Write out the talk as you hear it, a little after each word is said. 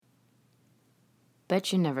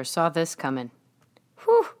Bet you never saw this coming.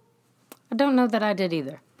 Whew. I don't know that I did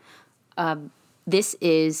either. This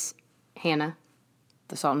is Hannah,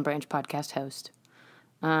 the Salt and Branch podcast host.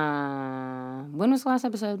 When was the last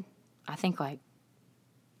episode? I think like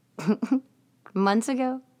months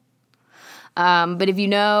ago. But if you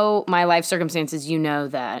know my life circumstances, you know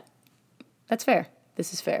that that's fair.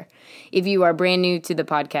 This is fair. If you are brand new to the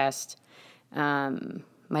podcast, my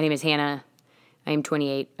name is Hannah. I am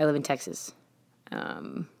 28. I live in Texas.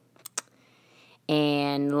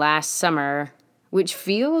 And last summer, which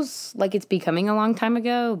feels like it's becoming a long time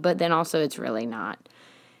ago, but then also it's really not,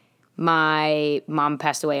 my mom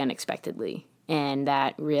passed away unexpectedly, and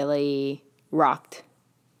that really rocked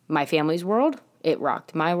my family's world. It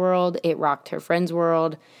rocked my world. It rocked her friend's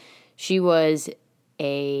world. She was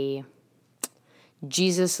a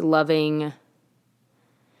Jesus-loving,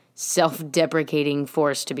 self-deprecating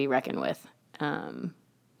force to be reckoned with.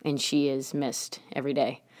 And she is missed every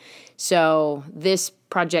day. So this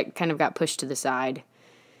project kind of got pushed to the side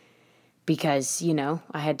because,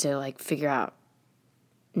 I had to figure out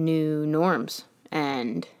new norms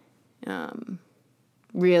and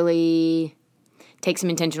really take some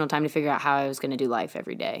intentional time to figure out how I was going to do life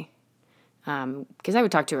every day. Because I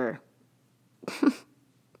would talk to her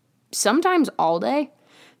sometimes all day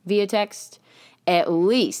via text, at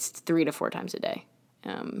least 3 to 4 times a day.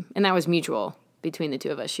 And that was mutual between the two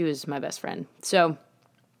of us. She was my best friend. So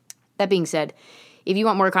that being said, if you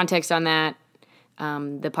want more context on that,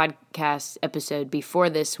 the podcast episode before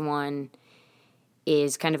this one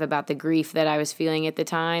is kind of about the grief that I was feeling at the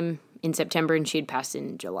time in September, and she had passed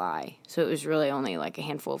in July. So it was really only like a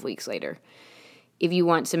handful of weeks later. If you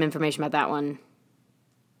want some information about that one,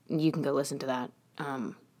 you can go listen to that.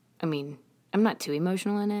 I'm not too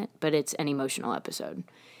emotional in it, but it's an emotional episode.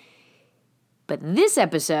 But this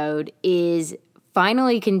episode is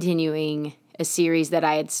finally continuing a series that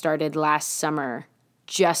I had started last summer,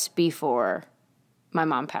 just before my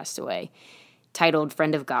mom passed away, titled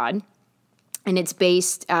Friend of God. And it's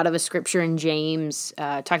based out of a scripture in James,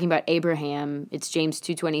 talking about Abraham. It's James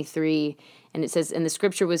 2:23, and it says, "And the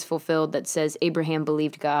scripture was fulfilled that says, Abraham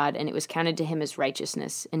believed God, and it was counted to him as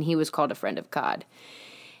righteousness, and he was called a friend of God."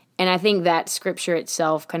 And I think that scripture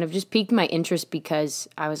itself kind of just piqued my interest because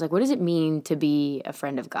I was like, what does it mean to be a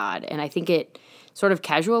friend of God? And I think it sort of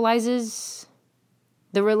casualizes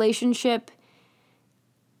the relationship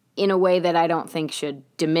in a way that I don't think should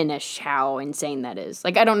diminish how insane that is.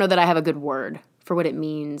 I don't know that I have a good word for what it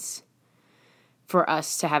means for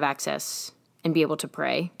us to have access and be able to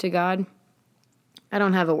pray to God. I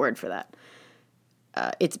don't have a word for that.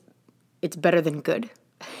 It's better than good.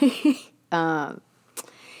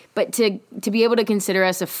 But to be able to consider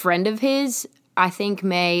us a friend of his, I think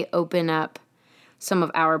may open up some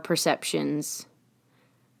of our perceptions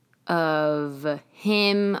of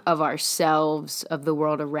him, of ourselves, of the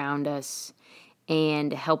world around us,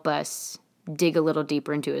 and help us dig a little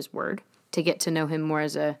deeper into his word to get to know him more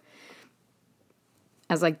as the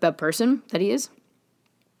person that he is.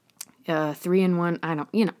 3 in 1,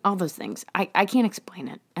 all those things. I can't explain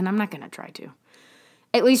it, and I'm not going to try to.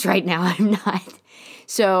 At least right now, I'm not.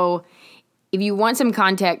 So if you want some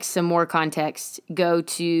more context, go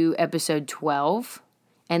to episode 12,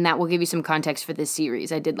 and that will give you some context for this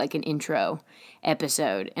series. I did an intro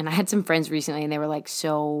episode, and I had some friends recently, and they were like,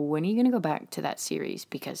 so when are you going to go back to that series?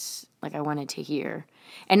 Because, I wanted to hear.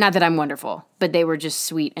 And not that I'm wonderful, but they were just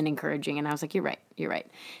sweet and encouraging, and I was like, you're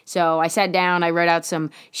right. So I sat down, I wrote out some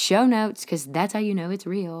show notes, because that's how you know it's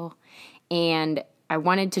real, and I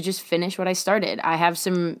wanted to just finish what I started. I have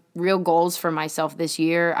some real goals for myself this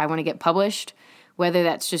year. I want to get published, whether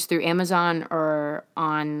that's just through Amazon or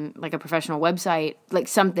on a professional website,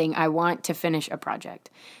 something. I want to finish a project.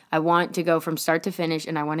 I want to go from start to finish,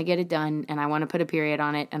 and I want to get it done, and I want to put a period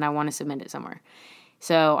on it, and I want to submit it somewhere.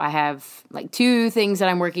 So I have 2 things that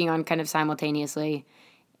I'm working on kind of simultaneously,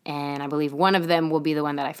 and I believe one of them will be the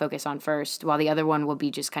one that I focus on first, while the other one will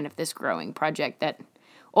be just kind of this growing project that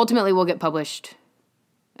ultimately will get published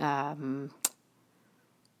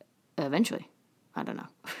eventually. I don't know.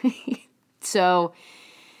 So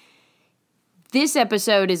this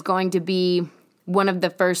episode is going to be one of the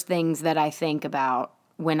first things that I think about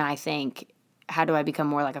when I think, how do I become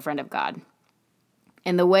more like a friend of God?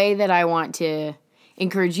 And the way that I want to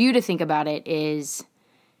encourage you to think about it is,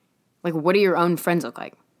 what do your own friends look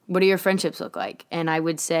like? What do your friendships look like? And I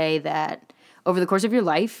would say that over the course of your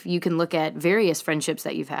life, you can look at various friendships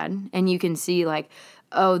that you've had, and you can see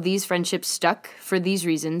oh, these friendships stuck for these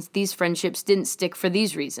reasons. These friendships didn't stick for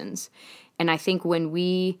these reasons. And I think when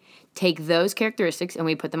we take those characteristics and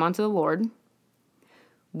we put them onto the Lord,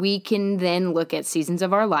 we can then look at seasons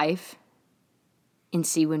of our life and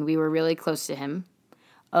see when we were really close to him,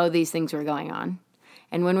 oh, these things were going on.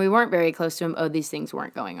 And when we weren't very close to him, oh, these things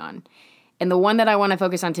weren't going on. And the one that I want to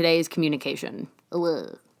focus on today is communication.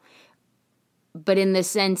 Ugh. But in the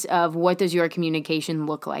sense of, what does your communication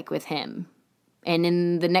look like with him? And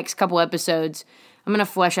in the next couple episodes, I'm going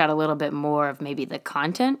to flesh out a little bit more of maybe the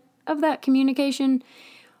content of that communication.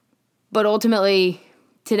 But ultimately,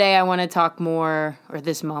 today I want to talk more, or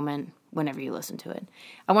this moment, whenever you listen to it,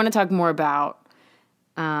 I want to talk more about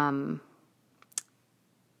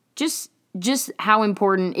just how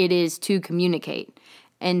important it is to communicate.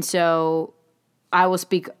 And so I will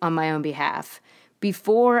speak on my own behalf.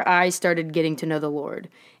 Before I started getting to know the Lord,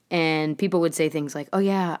 and people would say things like, oh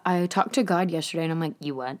yeah, I talked to God yesterday. And I'm like,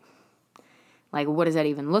 you what? Like, what does that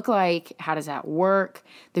even look like? How does that work?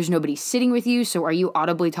 There's nobody sitting with you. So are you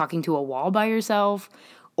audibly talking to a wall by yourself?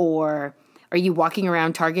 Or are you walking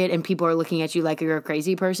around Target and people are looking at you like you're a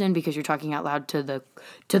crazy person because you're talking out loud to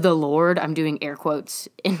the Lord? I'm doing air quotes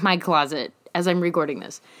in my closet as I'm recording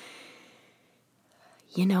this.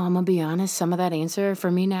 I'm going to be honest. Some of that answer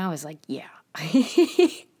for me now is like, yeah.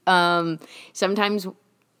 Sometimes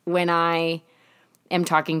when I am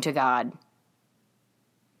talking to God,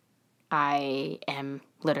 I am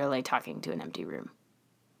literally talking to an empty room.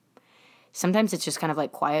 Sometimes it's just kind of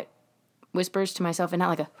like quiet whispers to myself, and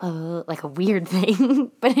not like a weird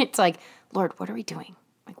thing, but it's like, Lord, what are we doing?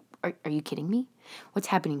 Like, are you kidding me? What's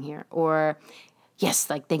happening here? Or, yes,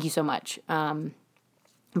 like, thank you so much. I'm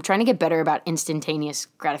trying to get better about instantaneous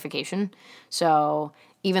gratification. So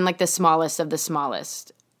even like the smallest of the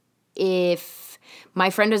smallest, if my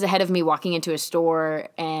friend was ahead of me walking into a store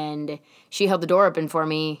and she held the door open for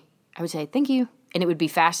me, I would say, thank you. And it would be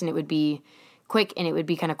fast and it would be quick and it would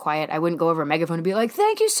be kind of quiet. I wouldn't go over a megaphone and be like,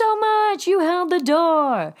 thank you so much, you held the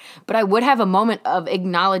door. But I would have a moment of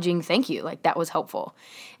acknowledging thank you, like that was helpful.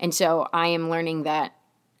 And so I am learning that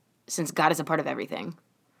since God is a part of everything,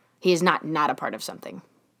 he is not a part of something.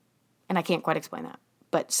 And I can't quite explain that.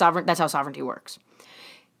 But that's how sovereignty works.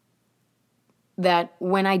 That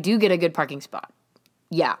when I do get a good parking spot,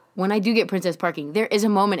 when I do get princess parking, there is a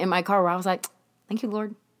moment in my car where I was like, thank you,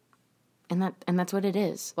 Lord. And that's what it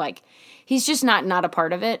is. Like, he's just not a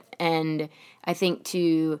part of it. And I think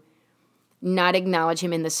to not acknowledge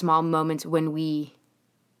him in the small moments when we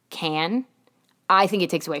can, I think it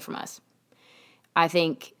takes away from us. I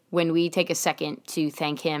think when we take a second to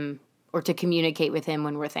thank him or to communicate with him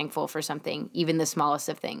when we're thankful for something, even the smallest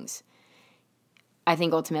of things, I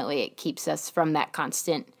think ultimately it keeps us from that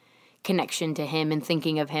constant connection to him and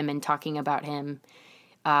thinking of him and talking about him.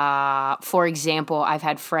 For example, I've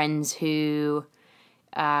had friends who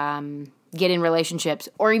get in relationships,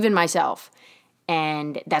 or even myself,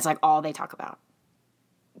 and that's like all they talk about.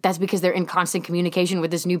 That's because they're in constant communication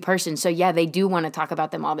with this new person. So yeah, they do want to talk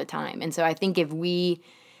about them all the time. And so I think if we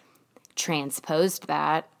transposed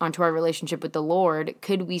that onto our relationship with the Lord,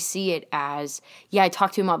 could we see it as, I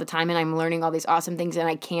talk to him all the time and I'm learning all these awesome things and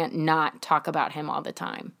I can't not talk about him all the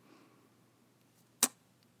time.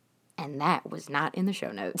 And that was not in the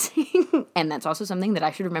show notes. And that's also something that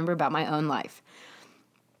I should remember about my own life.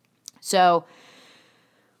 So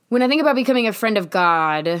when I think about becoming a friend of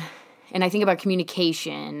God and I think about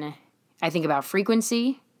communication, I think about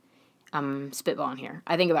frequency. I'm spitballing here.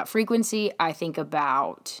 I think about frequency. I think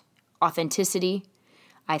about authenticity.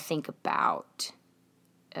 I think about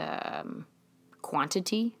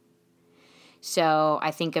quantity. So I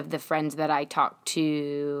think of the friends that I talk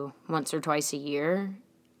to once or twice a year,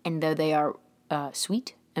 and though they are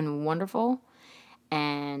sweet and wonderful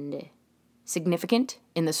and significant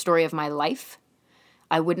in the story of my life,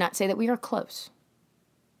 I would not say that we are close.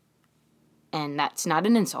 And that's not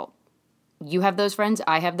an insult. You have those friends.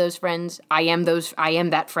 I have those friends. I am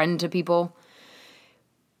that friend to people.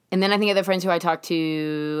 And then I think of the friends who I talk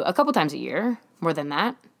to a couple times a year, more than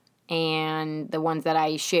that, and the ones that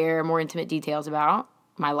I share more intimate details about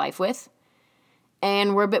my life with,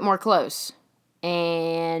 and we're a bit more close.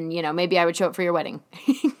 And, maybe I would show up for your wedding,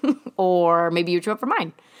 or maybe you would show up for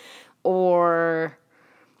mine, or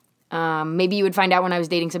maybe you would find out when I was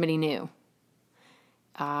dating somebody new.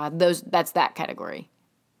 That's that category.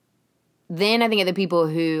 Then I think of the people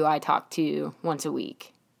who I talk to once a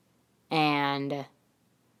week, and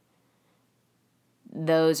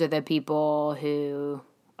those are the people who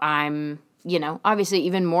I'm, obviously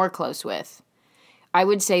even more close with. I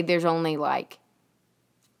would say there's only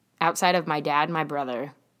outside of my dad, my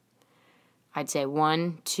brother, I'd say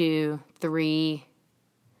 1, 2, 3,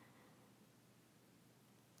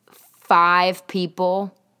 5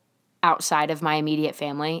 people outside of my immediate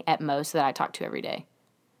family at most that I talk to every day.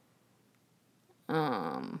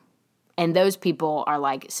 And And those people are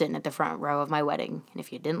like sitting at the front row of my wedding. And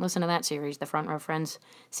if you didn't listen to that series, the Front Row Friends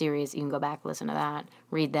series, you can go back, listen to that,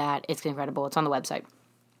 read that. It's incredible. It's on the website,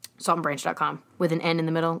 saltandbranch.com, with an N in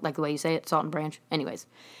the middle, like the way you say it, Salt and Branch. Anyways,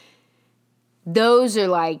 those are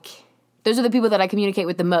the people that I communicate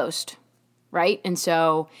with the most, right? And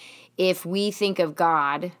so if we think of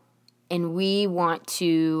God and we want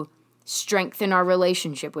to strengthen our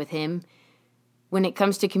relationship with him, when it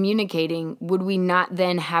comes to communicating, would we not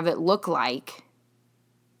then have it look like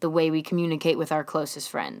the way we communicate with our closest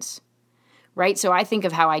friends, right? So I think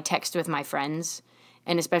of how I text with my friends,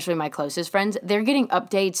 and especially my closest friends. They're getting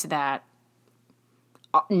updates that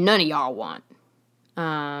none of y'all want.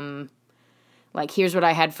 Like, here's what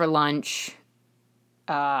I had for lunch.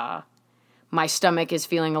 My stomach is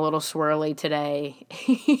feeling a little swirly today.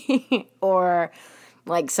 Or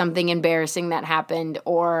like something embarrassing that happened.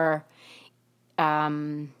 Or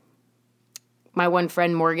my one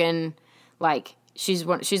friend Morgan, like she's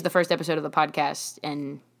the first episode of the podcast,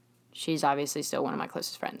 and she's obviously still one of my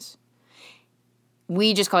closest friends.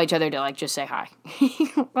 We just call each other to like just say hi.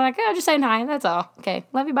 We're like, oh, just saying hi. That's all. Okay,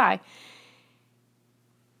 love you. Bye.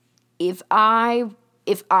 If I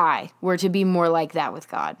were to be more like that with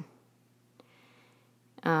God,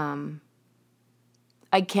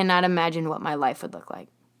 I cannot imagine what my life would look like.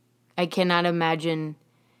 I cannot imagine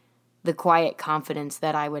the quiet confidence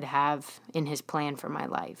that I would have in his plan for my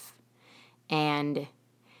life. And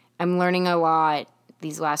I'm learning a lot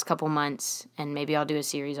these last couple months, and maybe I'll do a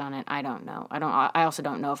series on it. I don't know. I also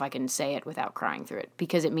don't know if I can say it without crying through it,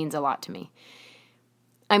 because it means a lot to me.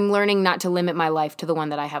 I'm learning not to limit my life to the one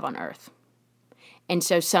that I have on earth. And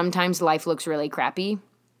so sometimes life looks really crappy,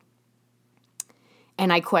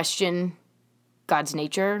 and I question God's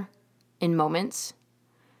nature in moments.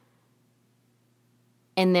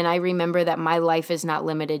 And then I remember that my life is not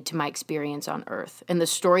limited to my experience on earth. And the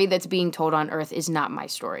story that's being told on earth is not my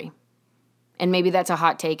story. And maybe that's a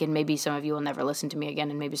hot take, and maybe some of you will never listen to me again,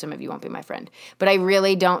 and maybe some of you won't be my friend. But I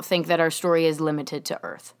really don't think that our story is limited to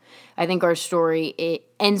earth. I think our story, it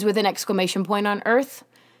ends with an exclamation point on earth,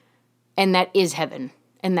 and that is heaven,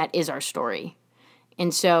 and that is our story.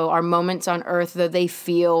 And so our moments on earth, though they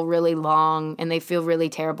feel really long and they feel really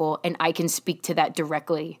terrible, and I can speak to that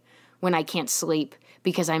directly when I can't sleep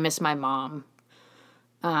because I miss my mom.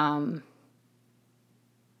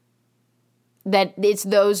 That it's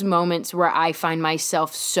those moments where I find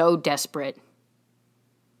myself so desperate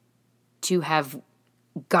to have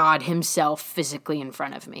God himself physically in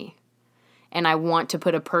front of me. And I want to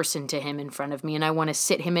put a person to him in front of me, and I want to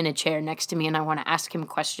sit him in a chair next to me, and I want to ask him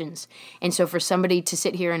questions. And so for somebody to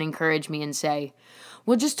sit here and encourage me and say,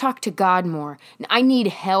 well, just talk to God more. I need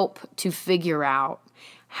help to figure out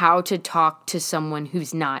how to talk to someone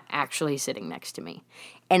who's not actually sitting next to me.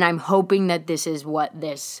 And I'm hoping that this is what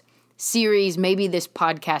this series, maybe this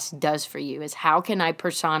podcast, does for you, is how can I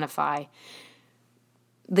personify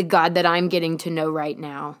the God that I'm getting to know right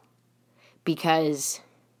now? Because,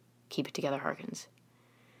 keep it together, Harkins,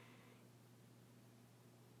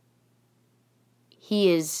 he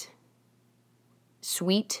is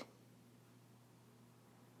sweet,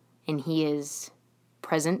 and he is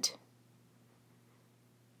present,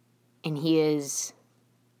 and he is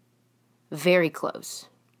very close.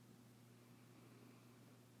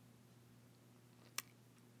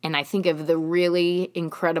 And I think of the really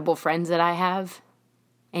incredible friends that I have,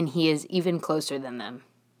 and he is even closer than them.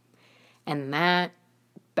 And that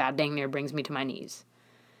bad dang near brings me to my knees.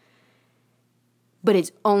 But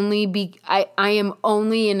it's only I am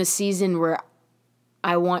only in a season where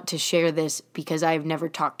I want to share this because I've never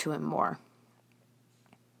talked to him more.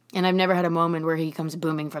 And I've never had a moment where he comes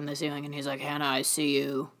booming from the ceiling and he's like, Hannah, I see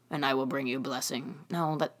you and I will bring you blessing.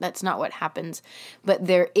 No, that's not what happens. But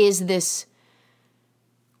there is this,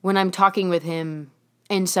 when I'm talking with him,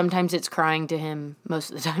 and sometimes it's crying to him, most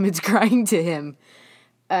of the time it's crying to him,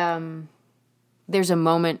 there's a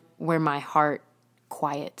moment where my heart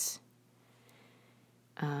quiets.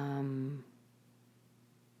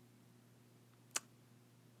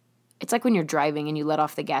 It's like when you're driving and you let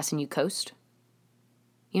off the gas and you coast.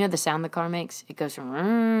 You know the sound the car makes? It goes from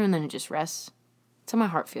and then it just rests. That's how my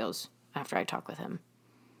heart feels after I talk with him.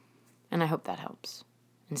 And I hope that helps,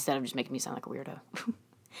 instead of just making me sound like a weirdo.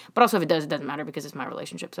 But also if it does, it doesn't matter because it's my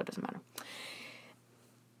relationship, so it doesn't matter.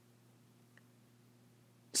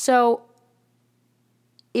 So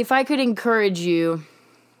if I could encourage you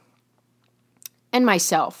and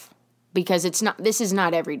myself, because this is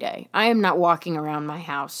not every day. I am not walking around my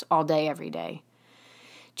house all day, every day,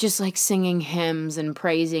 just like singing hymns and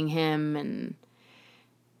praising him and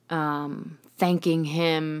thanking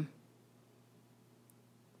him.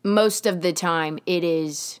 Most of the time it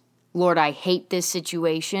is Lord, I hate this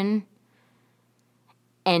situation,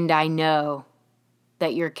 and I know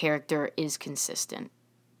that your character is consistent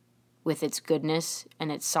with its goodness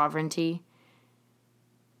and its sovereignty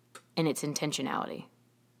and its intentionality.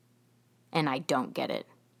 And I don't get it.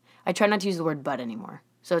 I try not to use the word but anymore.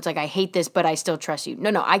 So it's like, I hate this, but I still trust you.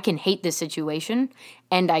 No, I can hate this situation,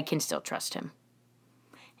 and I can still trust him.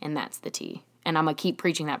 And that's the T. And I'm going to keep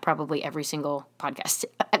preaching that probably every single podcast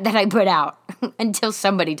that I put out until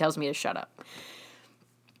somebody tells me to shut up.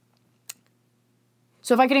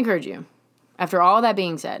 So if I could encourage you, after all that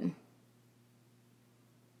being said,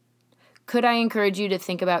 could I encourage you to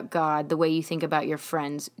think about God the way you think about your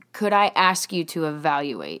friends? Could I ask you to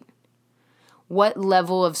evaluate what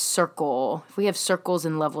level of circle, if we have circles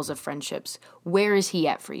and levels of friendships, where is he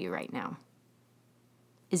at for you right now?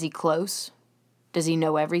 Is he close? Does he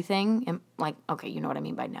know everything? And okay, you know what I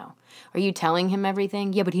mean by no. Are you telling him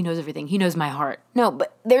everything? Yeah, but he knows everything. He knows my heart. No,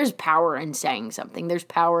 but there's power in saying something. There's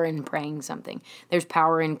power in praying something. There's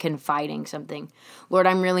power in confiding something. Lord,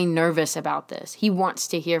 I'm really nervous about this. He wants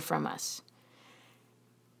to hear from us.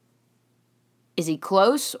 Is he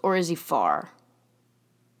close or is he far?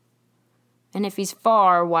 And if he's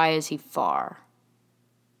far, why is he far?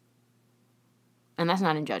 And that's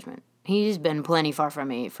not in judgment. He's been plenty far from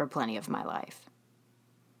me for plenty of my life.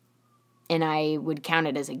 And I would count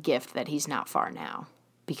it as a gift that he's not far now,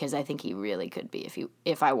 because I think he really could be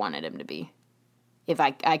if I wanted him to be, if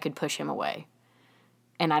I could push him away.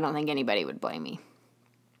 And I don't think anybody would blame me.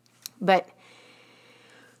 But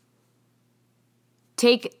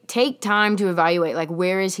take time to evaluate,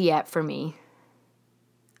 where is he at for me?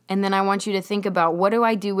 And then I want you to think about, what do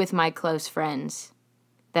I do with my close friends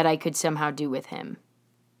that I could somehow do with him?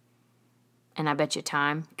 And I bet you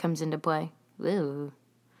time comes into play. Ooh.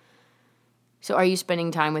 So are you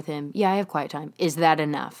spending time with him? Yeah, I have quiet time. Is that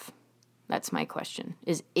enough? That's my question.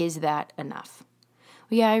 Is that enough?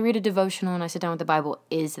 Well, yeah, I read a devotional and I sit down with the Bible.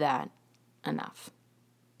 Is that enough?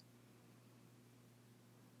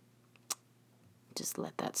 Just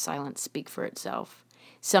let that silence speak for itself.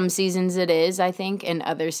 Some seasons it is, I think, and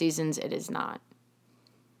other seasons it is not.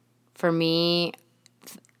 For me,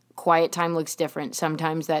 quiet time looks different.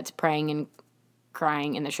 Sometimes that's praying and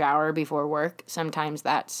crying in the shower before work. Sometimes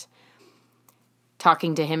that's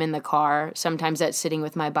talking to him in the car. Sometimes that's sitting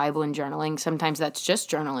with my Bible and journaling. Sometimes that's just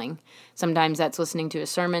journaling. Sometimes that's listening to a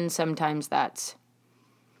sermon. Sometimes that's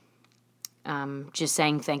just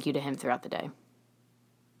saying thank you to him throughout the day.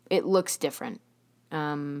 It looks different.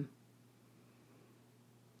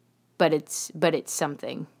 But it's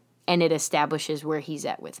something, and it establishes where he's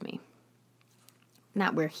at with me.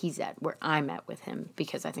 Not where he's at, where I'm at with him,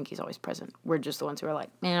 because I think he's always present. We're just the ones who are like,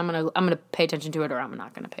 man, I'm gonna pay attention to it, or I'm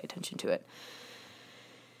not gonna pay attention to it.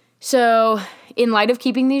 So, in light of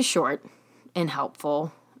keeping these short and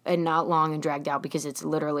helpful and not long and dragged out, because it's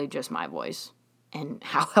literally just my voice, and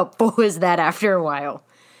how helpful is that after a while?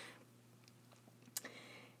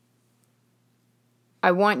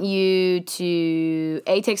 I want you to,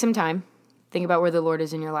 A, take some time, think about where the Lord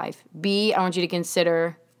is in your life. B, I want you to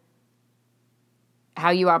consider how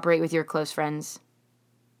you operate with your close friends.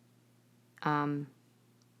 And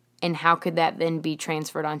how could that then be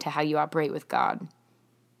transferred onto how you operate with God?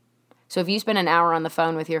 So if you spend an hour on the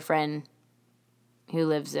phone with your friend who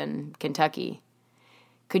lives in Kentucky,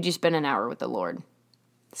 could you spend an hour with the Lord,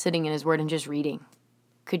 sitting in his word and just reading?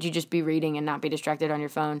 Could you just be reading and not be distracted on your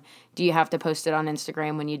phone? Do you have to post it on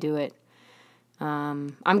Instagram when you do it?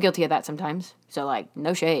 I'm guilty of that sometimes. So,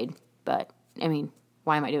 no shade. But,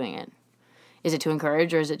 why am I doing it? Is it to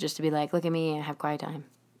encourage, or is it just to be like, look at me, I have quiet time?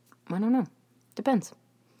 I don't know. Depends.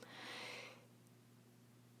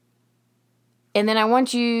 And then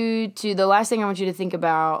the last thing I want you to think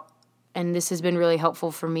about, and this has been really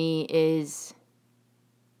helpful for me, is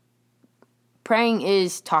praying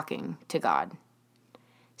is talking to God.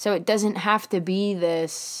 So it doesn't have to be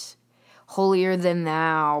this holier than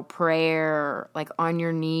thou prayer, on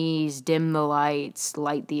your knees, dim the lights,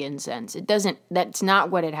 light the incense. That's not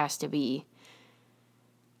what it has to be.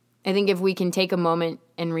 I think if we can take a moment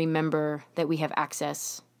and remember that we have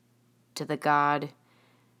access to the God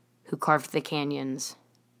who carved the canyons,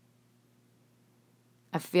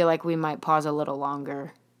 I feel like we might pause a little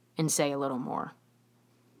longer and say a little more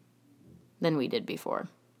than we did before.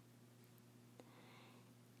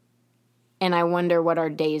 And I wonder what our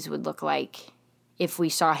days would look like if we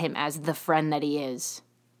saw him as the friend that he is,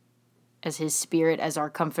 as his spirit, as our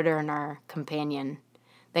comforter and our companion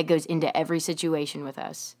that goes into every situation with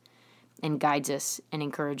us and guides us and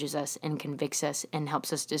encourages us and convicts us and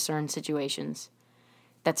helps us discern situations.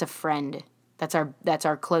 That's a friend. That's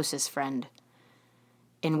our closest friend.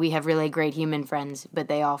 And we have really great human friends, but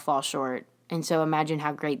they all fall short. And so imagine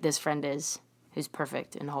how great this friend is, who's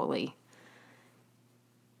perfect and holy.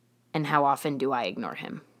 And how often do I ignore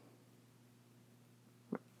him?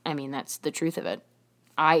 I mean, that's the truth of it.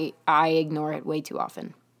 I ignore it way too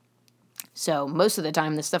often. So most of the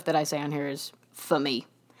time, the stuff that I say on here is for me.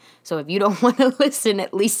 So if you don't want to listen,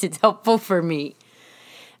 at least it's helpful for me.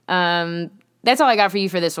 That's all I got for you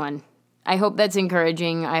for this one. I hope that's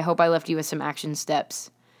encouraging. I hope I left you with some action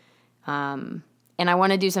steps. And I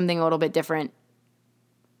want to do something a little bit different.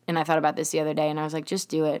 And I thought about this the other day, and I was like, just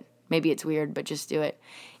do it. Maybe it's weird, but just do it.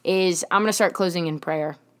 I'm going to start closing in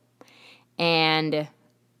prayer. And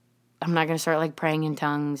I'm not going to start like praying in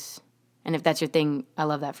tongues. And if that's your thing, I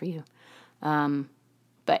love that for you.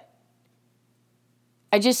 But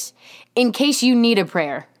I just, in case you need a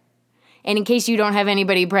prayer, and in case you don't have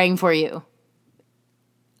anybody praying for you,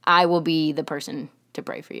 I will be the person to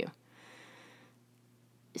pray for you.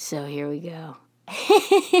 So here we go.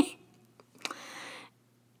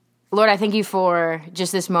 Lord, I thank you for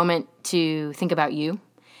just this moment to think about you.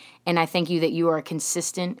 And I thank you that you are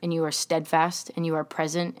consistent and you are steadfast and you are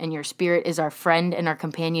present and your spirit is our friend and our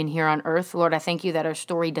companion here on earth. Lord, I thank you that our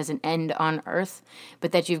story doesn't end on earth,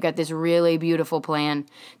 but that you've got this really beautiful plan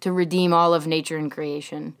to redeem all of nature and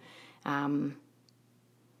creation, to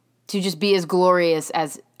just be as glorious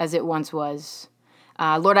as it once was.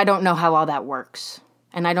 Lord, I don't know how all that works.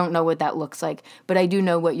 And I don't know what that looks like, but I do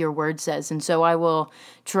know what your word says. And so I will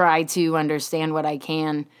try to understand what I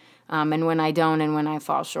can. And when I don't and when I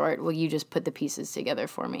fall short, will you just put the pieces together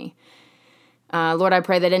for me? Lord, I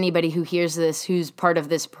pray that anybody who hears this, who's part of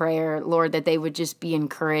this prayer, Lord, that they would just be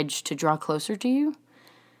encouraged to draw closer to you.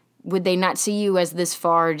 Would they not see you as this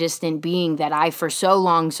far distant being that I for so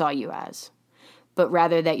long saw you as, but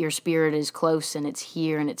rather that your spirit is close and it's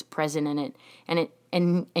here and it's present in it,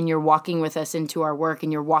 and you're walking with us into our work,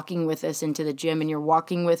 and you're walking with us into the gym, and you're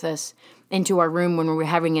walking with us into our room when we're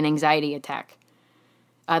having an anxiety attack.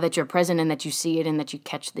 That you're present and that you see it and that you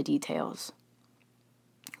catch the details.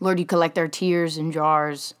 Lord, you collect our tears in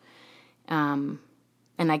jars, and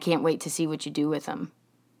I can't wait to see what you do with them.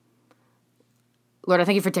 Lord, I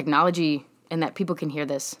thank you for technology and that people can hear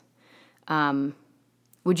this.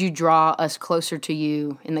 Would you draw us closer to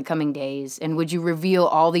you in the coming days? And would you reveal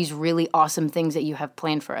all these really awesome things that you have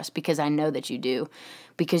planned for us? Because I know that you do.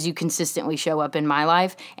 Because you consistently show up in my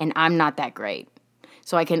life, and I'm not that great.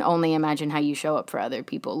 So I can only imagine how you show up for other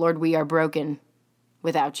people. Lord, we are broken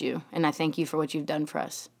without you, and I thank you for what you've done for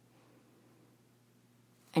us.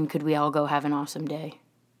 And could we all go have an awesome day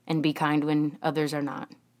and be kind when others are not?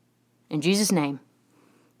 In Jesus' name,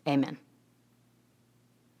 amen.